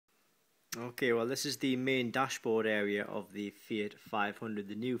Okay, well this is the main dashboard area of the Fiat 500,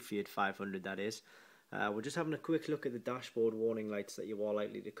 the new Fiat 500 that is. We're just having a quick look at the dashboard warning lights that you are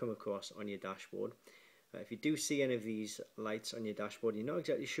likely to come across on your dashboard. If you do see any of these lights on your dashboard and you're not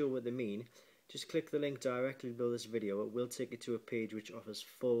exactly sure what they mean, just click the link directly below this video. It will take you to a page which offers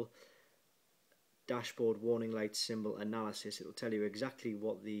full dashboard warning light symbol analysis. It will tell you exactly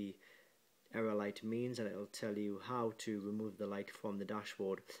what the error light means, and it will tell you how to remove the light from the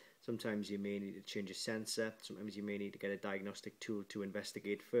dashboard. Sometimes you may need to change a sensor, sometimes you may need to get a diagnostic tool to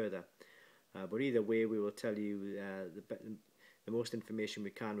investigate further. But either way, we will tell you the most information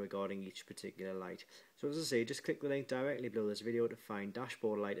we can regarding each particular light. So as I say, just click the link directly below this video to find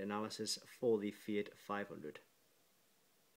dashboard light analysis for the Fiat 500.